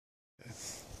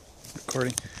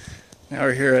recording. Now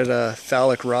we're here at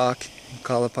Phallic Rock in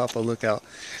Kalapapa Lookout.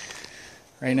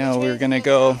 Right now we're gonna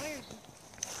go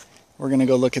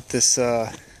look at this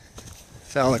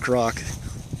Phallic Rock.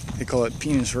 They call it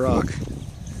Penis Rock.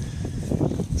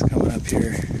 It's coming up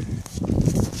here.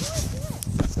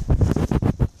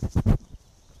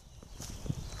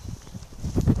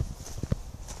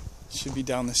 Should be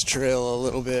down this trail a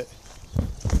little bit.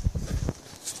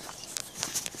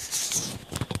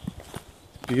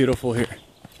 Beautiful here.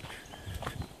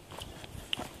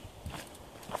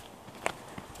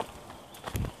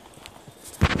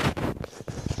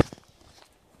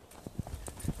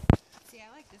 See, I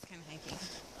like this kind of hiking.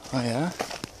 Oh yeah?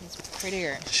 It's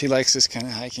prettier. She likes this kind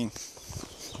of hiking.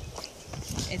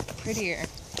 It's prettier.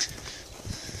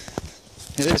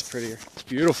 It is prettier. It's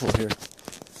beautiful here.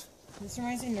 This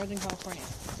reminds me of Northern California.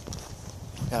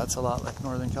 Yeah, it's a lot like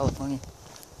Northern California.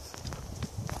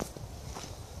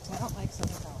 I don't like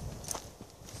Southern California.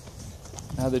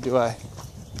 Neither do I.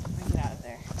 I'm gonna get out of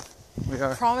there. We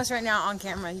are. Promise right now on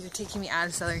camera, you're taking me out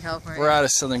of Southern California. We're out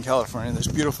of Southern California. There's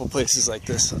beautiful places like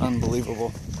this.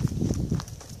 Unbelievable.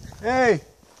 Hey!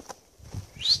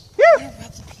 Yeah,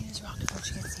 grab the penis rock before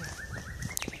she gets here.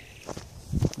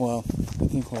 Well, I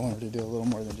think we'll want her to do a little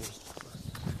more than just.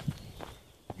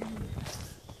 I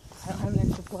don't have an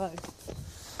extra plug.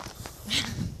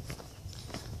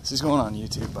 This is going on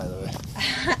YouTube, by the way.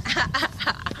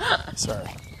 Sorry.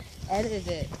 Edit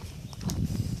it.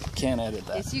 Can't edit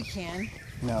that. Yes, you can.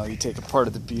 No, you take a part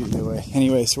of the beauty away.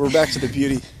 Anyway, so we're back to the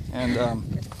beauty, and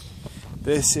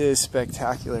this is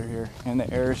spectacular here, and the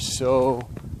air is so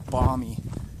balmy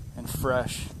and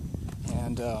fresh,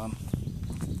 and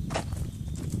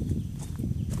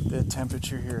the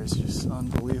temperature here is just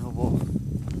unbelievable.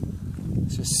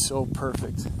 It's just so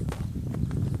perfect.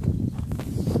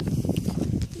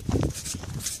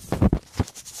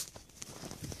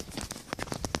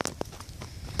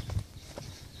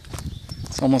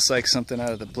 It's almost like something out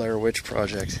of the Blair Witch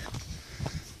Project.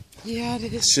 Yeah, it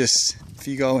is. It's just, if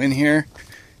you go in here,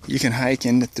 you can hike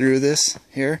in through this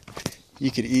here. You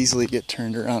could easily get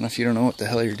turned around if you don't know what the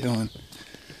hell you're doing.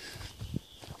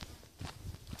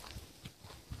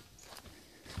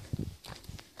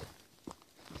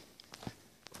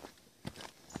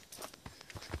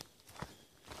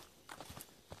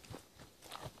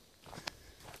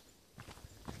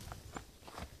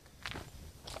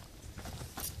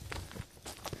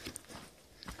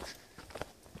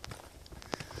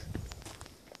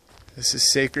 This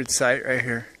is sacred site right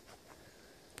here.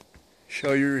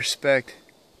 Show your respect.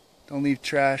 Don't leave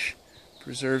trash.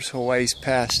 Preserves Hawaii's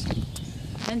past.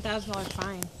 $10,000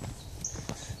 fine.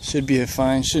 Should be a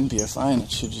fine. Shouldn't be a fine.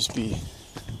 It should just be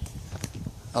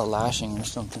a lashing or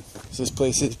something. This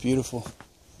place is beautiful.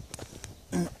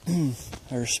 I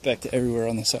respect everywhere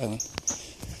on this island.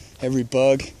 Every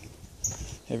bug,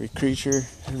 every creature,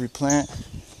 every plant.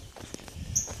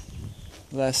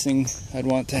 Last thing I'd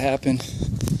want to happen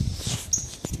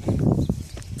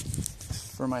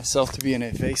for myself to be an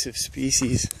invasive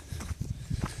species,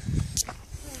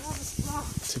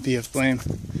 to be of blame.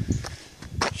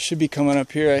 Should be coming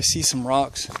up here. I see some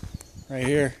rocks right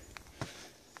here.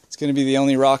 It's going to be the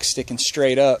only rock sticking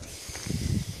straight up.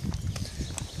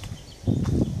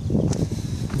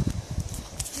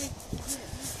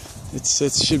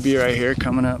 It should be right here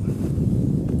coming up.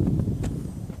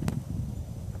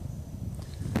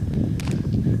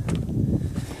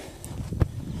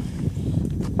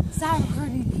 Stop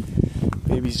recording me.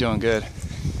 Baby's doing good.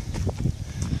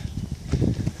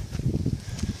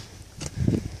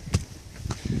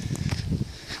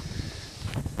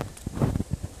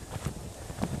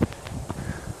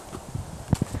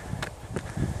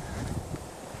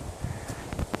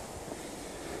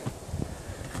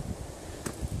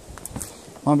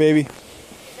 Come on, baby. Is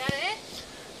that it?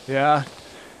 Yeah.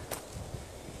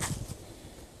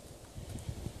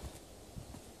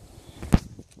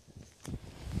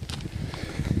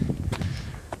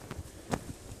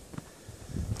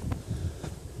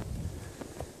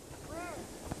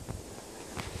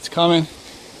 It's coming.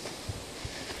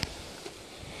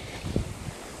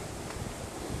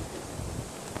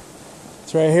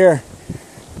 It's right here.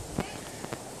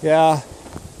 Yeah.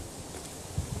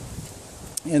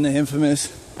 In the infamous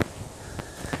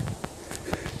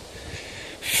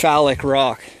Phallic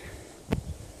Rock.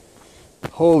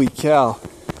 Holy cow.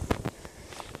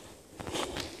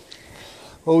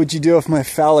 What would you do if my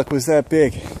phallic was that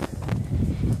big?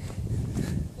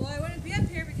 Well, I wouldn't be up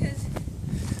here because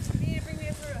you need to bring me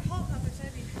up for a helicopter, so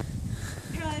I'd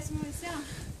be paralyzed from moving down.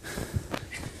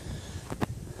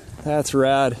 That's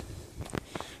rad.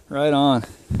 Right on.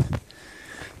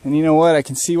 And you know what? I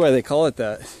can see why they call it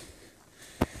that.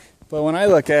 But when I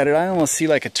look at it, I almost see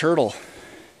like a turtle.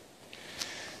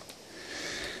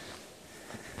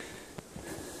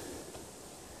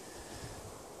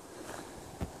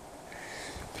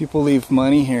 People leave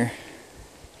money here.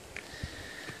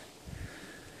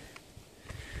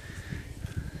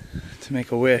 To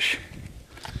make a wish.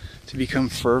 To become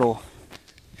fertile.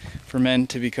 For men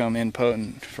to become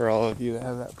impotent. For all of you that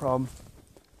have that problem.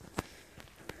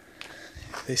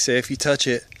 They say if you touch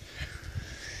it,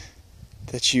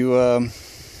 that you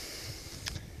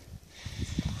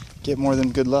get more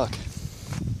than good luck.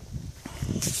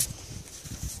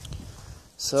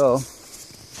 So,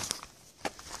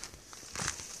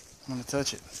 I'm gonna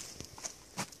touch it.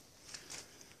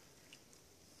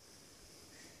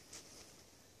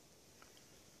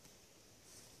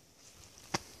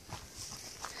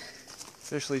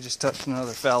 Officially just touched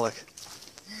another phallic.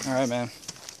 Alright, man.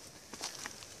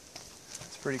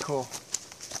 It's pretty cool.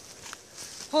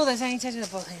 Hold this, I need to touch it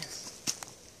with both hands.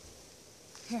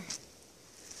 Here.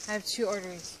 I have 2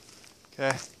 arteries.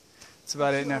 Okay. That's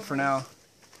about it now for now.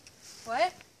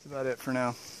 What? That's about it for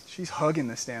now. She's hugging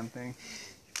this damn thing.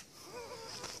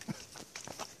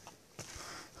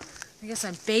 I guess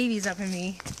my baby's up in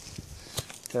me.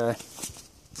 Okay.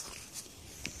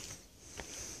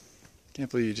 Can't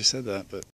believe you just said that, but